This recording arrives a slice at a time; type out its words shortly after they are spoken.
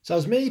So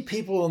as many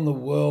people in the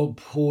world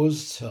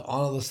pause to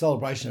honour the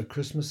celebration of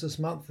Christmas this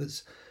month,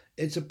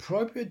 it's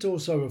appropriate to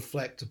also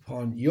reflect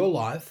upon your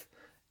life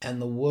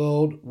and the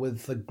world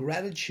with the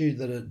gratitude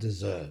that it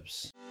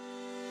deserves.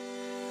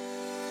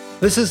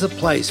 This is a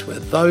place where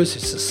those who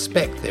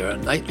suspect they're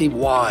innately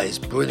wise,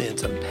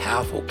 brilliant and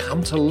powerful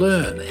come to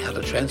learn how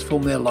to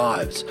transform their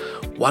lives,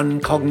 one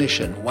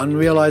cognition, one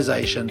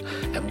realization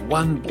and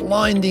one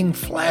blinding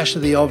flash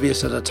of the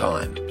obvious at a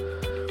time.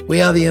 We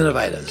are the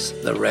innovators,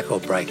 the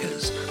record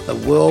breakers, the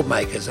world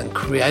makers and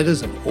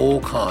creators of all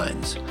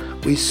kinds.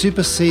 We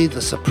supersede the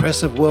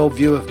suppressive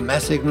worldview of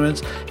mass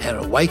ignorance and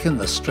awaken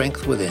the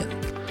strength within.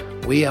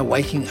 We are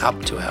waking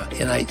up to our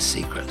innate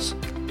secrets.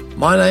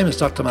 My name is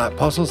Dr. Mark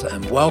Postles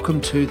and welcome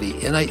to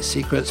the Innate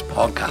Secrets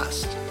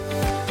podcast.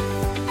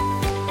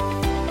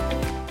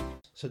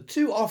 So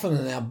too often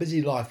in our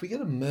busy life, we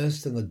get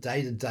immersed in the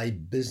day-to-day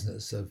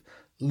business of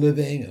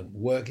living and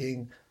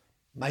working,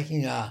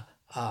 making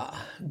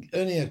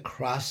earning a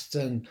crust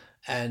and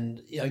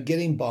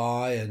getting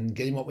by and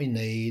getting what we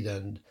need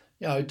and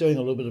doing a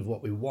little bit of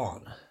what we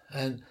want.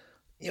 And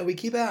we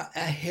keep our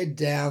head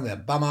down, our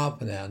bum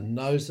up and our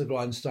nose to the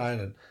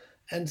grindstone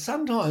and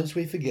sometimes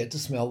we forget to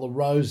smell the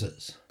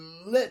roses.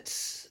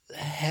 Let's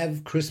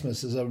have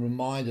Christmas as a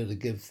reminder to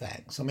give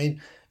thanks. I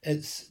mean,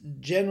 it's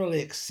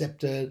generally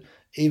accepted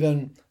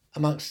even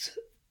amongst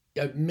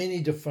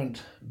many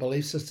different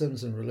belief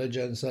systems and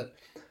religions that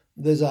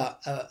there's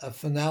a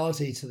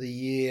finality to the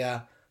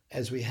year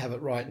as we have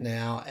it right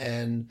now,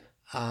 and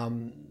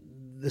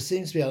there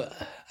seems to be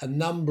a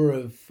number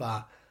of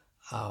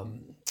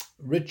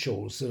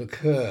rituals that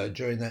occur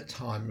during that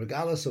time,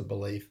 regardless of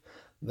belief,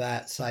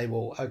 that say,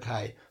 well,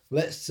 okay,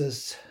 let's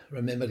just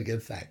remember to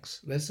give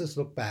thanks. Let's just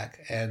look back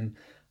and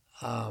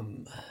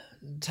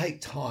take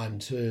time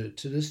to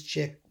just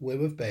check where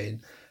we've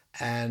been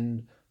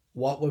and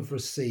what we've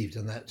received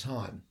in that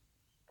time.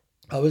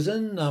 I was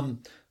in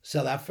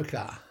South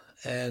Africa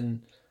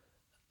and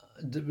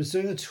was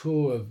doing a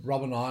tour of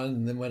Robben Island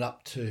and then went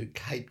up to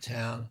Cape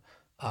Town,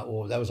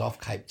 or that was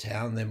off Cape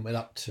Town, then went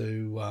up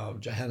to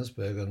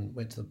Johannesburg and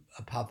went to the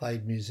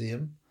Apartheid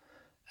Museum.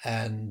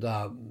 And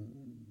I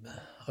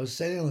was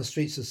standing on the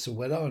streets of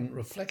Soweto and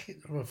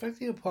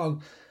reflecting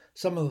upon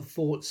some of the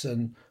thoughts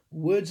and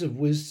words of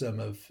wisdom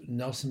of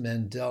Nelson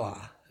Mandela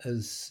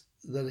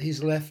that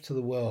he's left to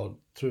the world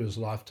through his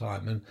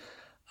lifetime. And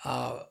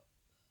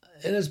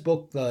in his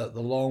book, The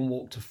Long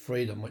Walk to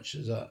Freedom, which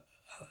is an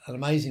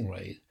amazing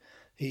read,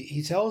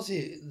 he tells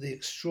the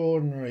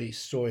extraordinary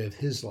story of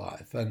his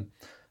life. And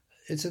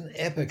it's an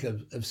epic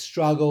of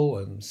struggle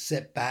and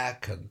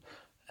setback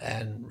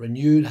and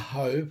renewed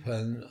hope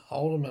and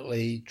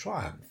ultimately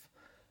triumph.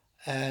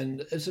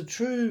 And it's a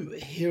true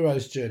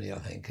hero's journey, I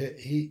think.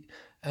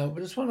 I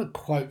just want to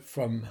quote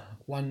from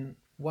one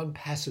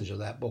passage of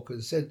that book.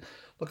 It said,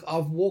 look,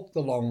 I've walked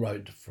the long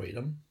road to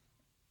freedom.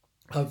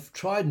 I've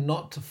tried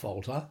not to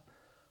falter.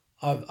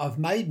 I've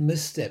made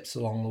missteps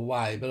along the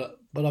way,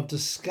 but I've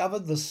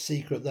discovered the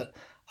secret that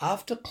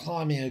after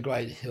climbing a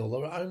great hill,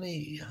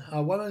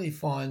 one only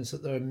finds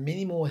that there are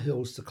many more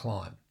hills to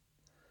climb.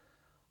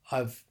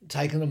 I've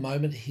taken a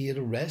moment here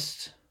to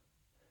rest,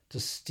 to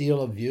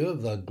steal a view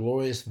of the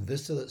glorious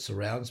vista that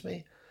surrounds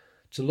me,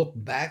 to look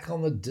back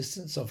on the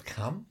distance I've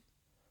come.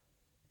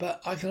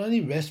 But I can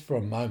only rest for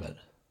a moment,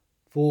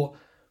 for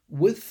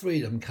with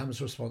freedom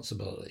comes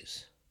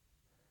responsibilities.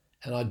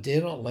 And I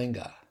dare not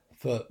linger,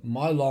 for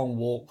my long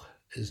walk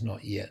is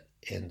not yet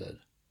ended.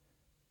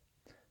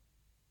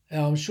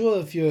 Now, I'm sure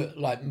if you're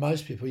like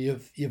most people,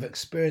 you've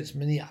experienced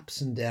many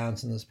ups and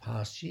downs in this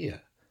past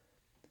year.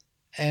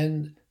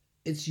 And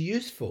it's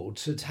useful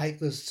to take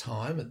this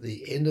time at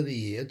the end of the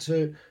year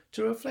to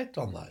reflect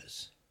on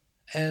those.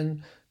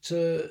 And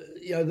there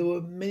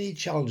were many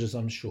challenges,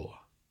 I'm sure,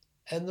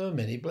 and there were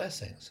many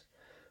blessings.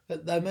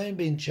 But there may have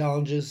been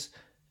challenges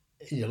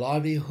in your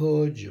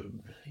livelihood,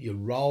 your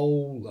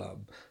role,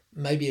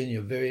 maybe in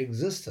your very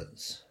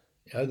existence.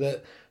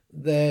 That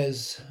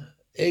there's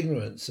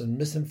ignorance and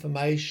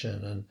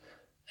misinformation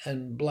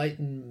and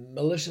blatant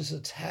malicious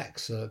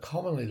attacks that are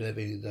commonly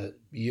levied at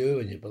you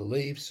and your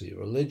beliefs or your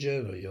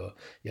religion or your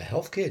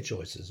healthcare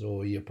choices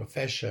or your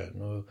profession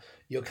or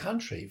your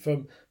country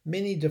from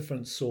many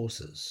different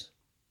sources.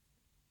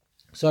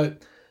 So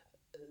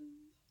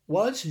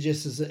what I'd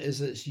suggest is that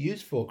it's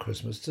useful at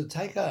Christmas to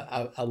take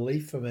a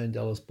leaf from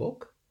Mandela's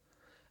book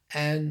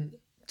and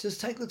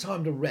just take the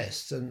time to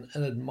rest and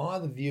admire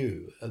the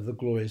view of the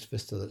glorious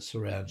vista that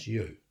surrounds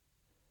you.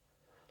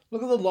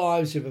 Look at the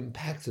lives you've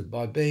impacted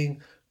by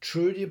being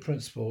true to your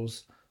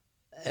principles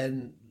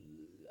and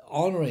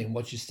honouring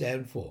what you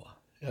stand for.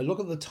 Look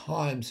at the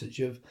times that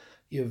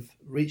you've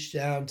reached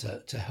down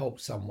to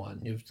help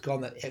someone. You've gone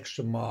that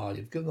extra mile.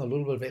 You've given a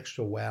little bit of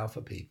extra wow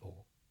for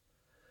people.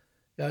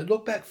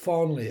 Look back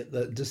fondly at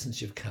the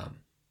distance you've come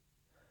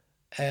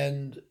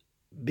and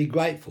be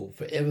grateful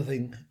for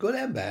everything, good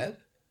and bad,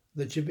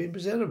 that you've been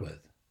presented with.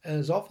 And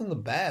it's often the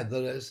bad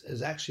that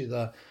is actually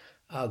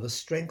the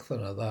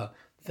strengthener, the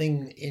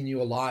thing in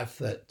your life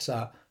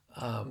that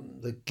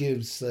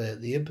gives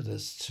the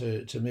impetus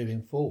to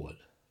moving forward.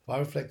 I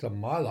reflect on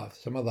my life,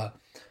 some of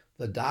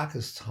the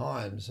darkest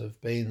times have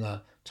been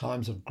the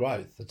times of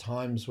growth, the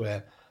times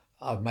where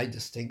I've made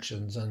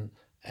distinctions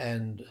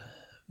and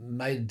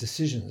made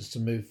decisions to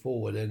move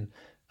forward and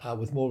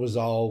with more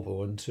resolve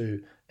or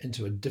into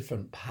a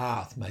different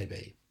path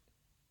maybe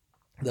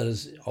that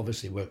has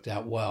obviously worked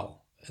out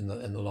well in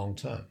the long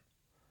term.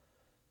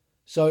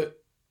 So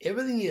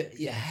everything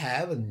you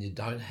have and you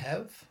don't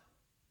have,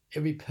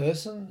 every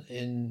person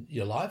in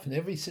your life and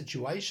every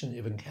situation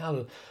you've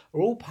encountered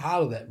are all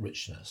part of that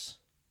richness.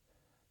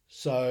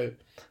 So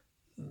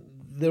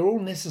they're all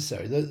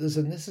necessary. There's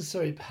a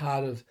necessary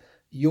part of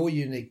your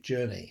unique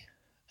journey.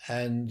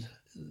 And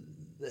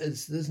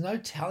there's no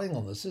telling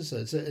on this, is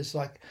it? It's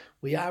like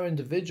we are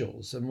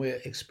individuals and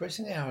we're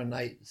expressing our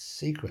innate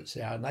secrets,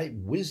 our innate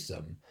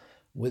wisdom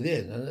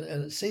within.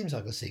 And it seems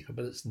like a secret,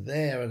 but it's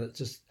there and it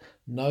just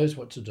knows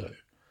what to do.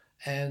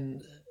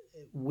 And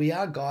we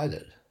are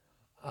guided.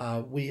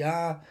 We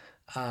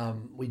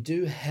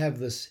do have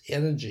this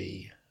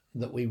energy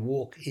that we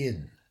walk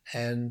in.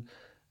 And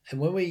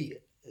when we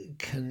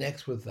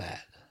connect with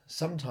that,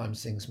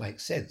 sometimes things make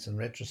sense in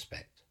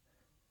retrospect.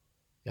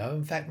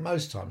 In fact,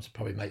 most times it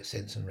probably makes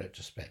sense in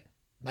retrospect.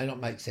 May not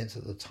make sense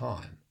at the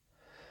time.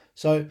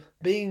 So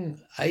being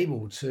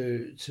able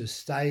to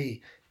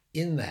stay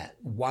in that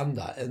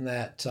wonder, in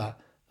that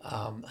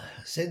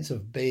sense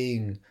of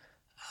being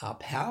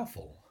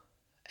powerful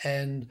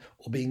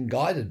or being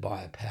guided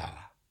by a power,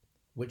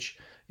 which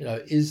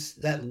is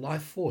that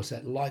life force,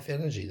 that life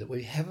energy that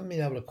we haven't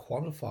been able to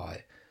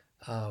quantify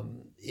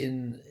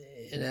in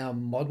our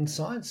modern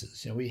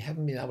sciences. We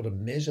haven't been able to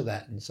measure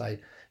that and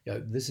say,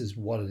 this is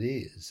what it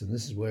is, and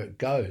this is where it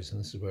goes, and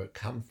this is where it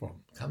comes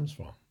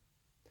from.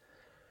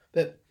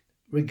 But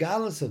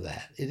regardless of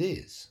that, it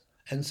is.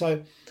 And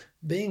so,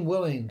 being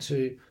willing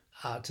to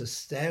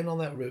stand on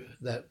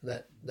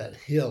that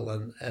hill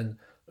and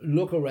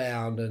look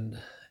around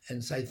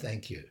and say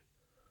thank you.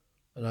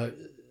 I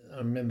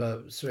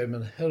remember Sir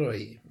Edmund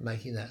Hillary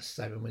making that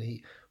statement when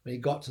he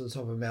got to the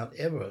top of Mount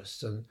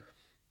Everest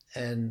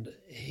and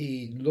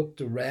he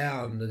looked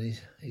around and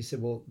he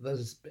said, well, this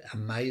is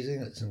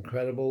amazing. It's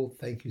incredible.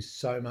 Thank you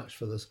so much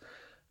for this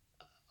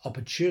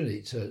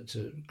opportunity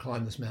to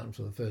climb this mountain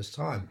for the first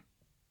time.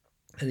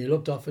 And he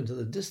looked off into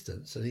the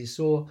distance and he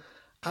saw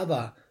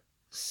other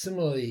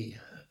similarly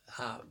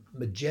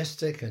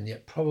majestic and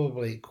yet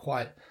probably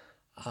quite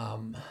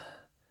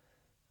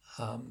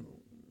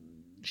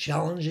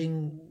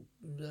challenging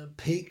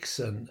peaks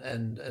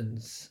and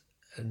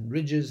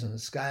ridges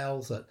and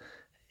scales that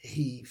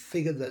he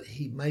figured that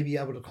he may be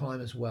able to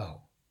climb as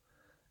well.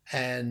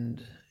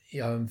 And,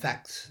 in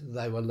fact,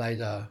 they were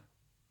later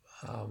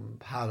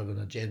part of an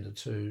agenda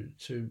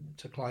to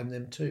climb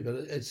them too. But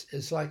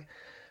it's like,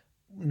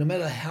 no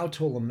matter how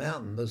tall the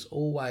mountain, there's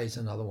always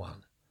another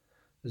one.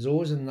 There's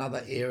always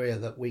another area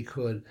that we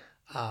could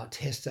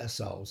test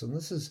ourselves. And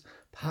this is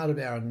part of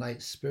our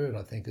innate spirit,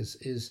 I think,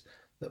 is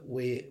that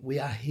we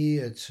are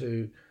here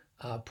to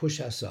push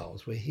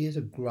ourselves. We're here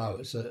to grow.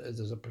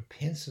 There's a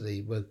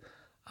propensity with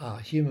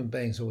human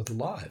beings or with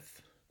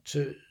life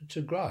to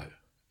grow.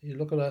 You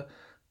look at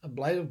a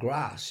blade of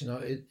grass,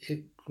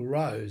 it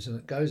grows and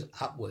it goes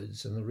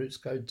upwards and the roots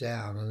go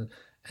down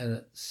and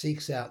it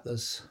seeks out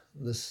this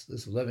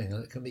living,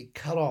 and it can be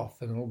cut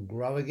off and it'll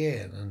grow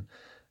again. And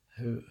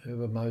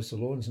whoever mows the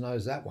lawns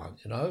knows that one.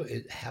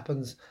 It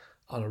happens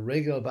on a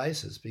regular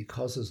basis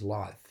because it's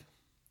life.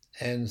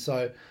 And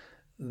so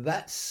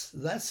this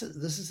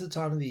is the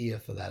time of the year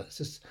for that.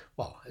 It's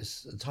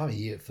the time of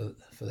year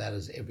for that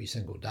is every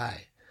single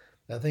day.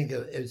 I think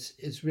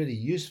it's really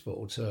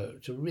useful to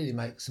really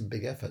make some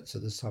big efforts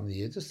at this time of the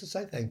year just to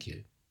say thank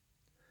you.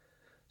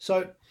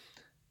 So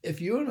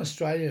if you're an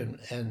Australian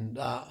and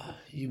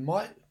you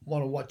might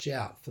want to watch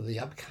out for the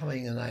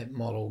upcoming Innate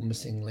Model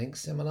Missing Link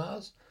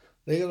seminars,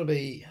 they're going to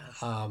be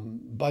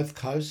both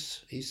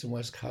coasts, East and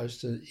West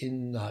Coast,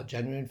 in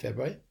January and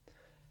February.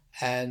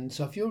 And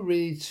so if you're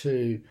ready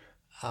to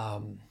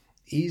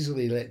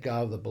easily let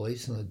go of the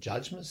beliefs and the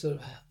judgments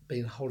that have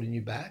been holding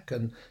you back,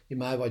 and you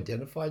may have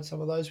identified some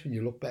of those when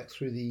you look back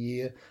through the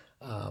year,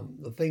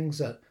 the things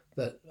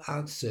that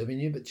aren't serving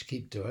you but you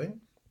keep doing,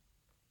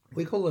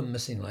 we call them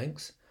missing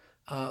links,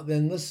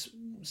 then this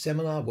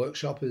seminar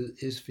workshop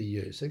is for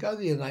you. So go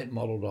to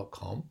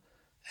theinnatemodel.com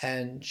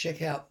and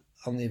check out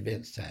on the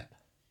events tab.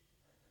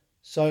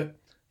 So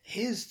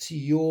here's to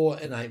your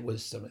innate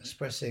wisdom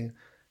expressing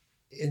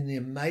in the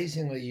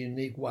amazingly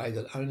unique way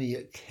that only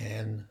it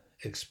can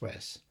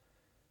express,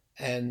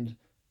 and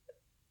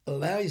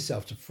allow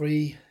yourself to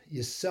free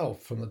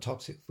yourself from the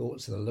toxic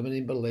thoughts and the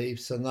limiting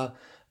beliefs and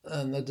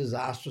the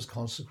disastrous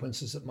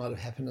consequences that might have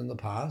happened in the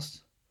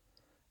past,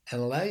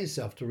 and allow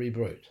yourself to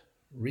reboot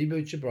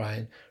your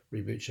brain,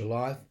 reboot your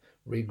life,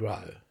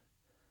 regrow.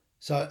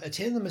 So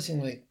attend the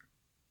Missing Link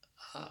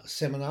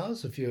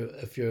seminars if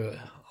you're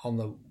on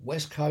the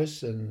West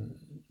Coast in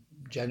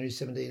January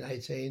 17,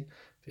 18.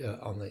 If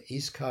you're on the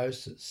East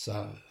Coast, it's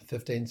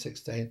 15,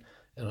 16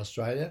 in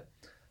Australia,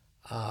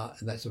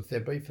 and that's in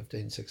February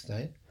 15,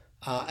 16.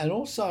 And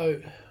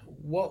also,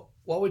 what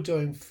what we're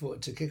doing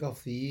to kick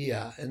off the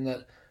year, and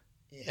that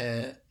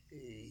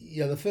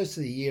the first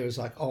of the year is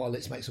like, oh,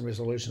 let's make some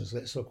resolutions.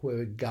 Let's look where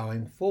we're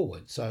going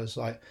forward. So it's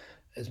like,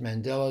 as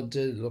Mandela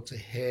did, looked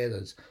ahead,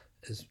 as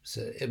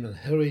Sir Edmund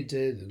Hillary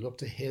did, he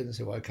looked ahead and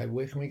said, well, okay,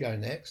 where can we go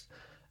next?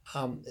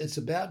 It's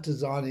about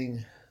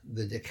designing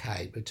the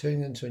decade. We're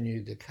turning into a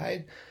new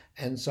decade.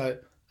 And so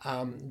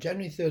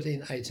January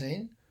 13,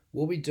 18,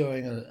 we'll be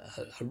doing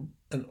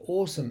an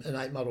awesome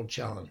innate model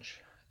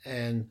challenge.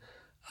 And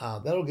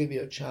that'll give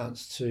you a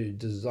chance to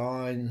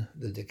design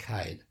the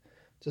decade.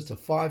 Just a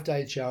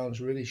 5-day challenge,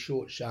 really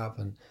short, sharp,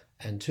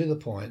 and to the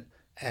point,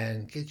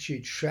 and get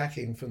you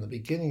tracking from the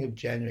beginning of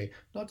January,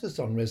 not just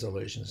on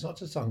resolutions, not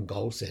just on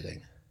goal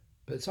setting,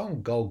 but it's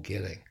on goal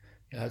getting.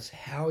 It's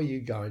how are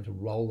you going to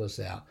roll this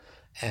out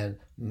and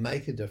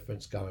make a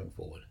difference going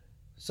forward.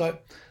 So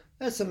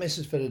that's the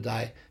message for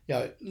today.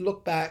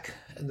 Look back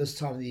at this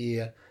time of the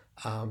year,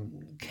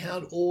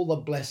 count all the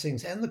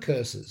blessings and the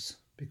curses,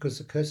 because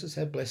the curses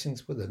have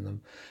blessings within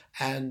them,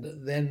 and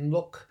then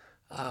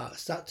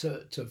start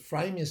to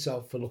frame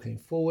yourself for looking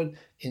forward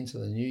into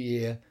the new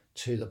year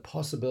to the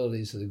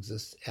possibilities that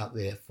exist out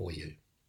there for you.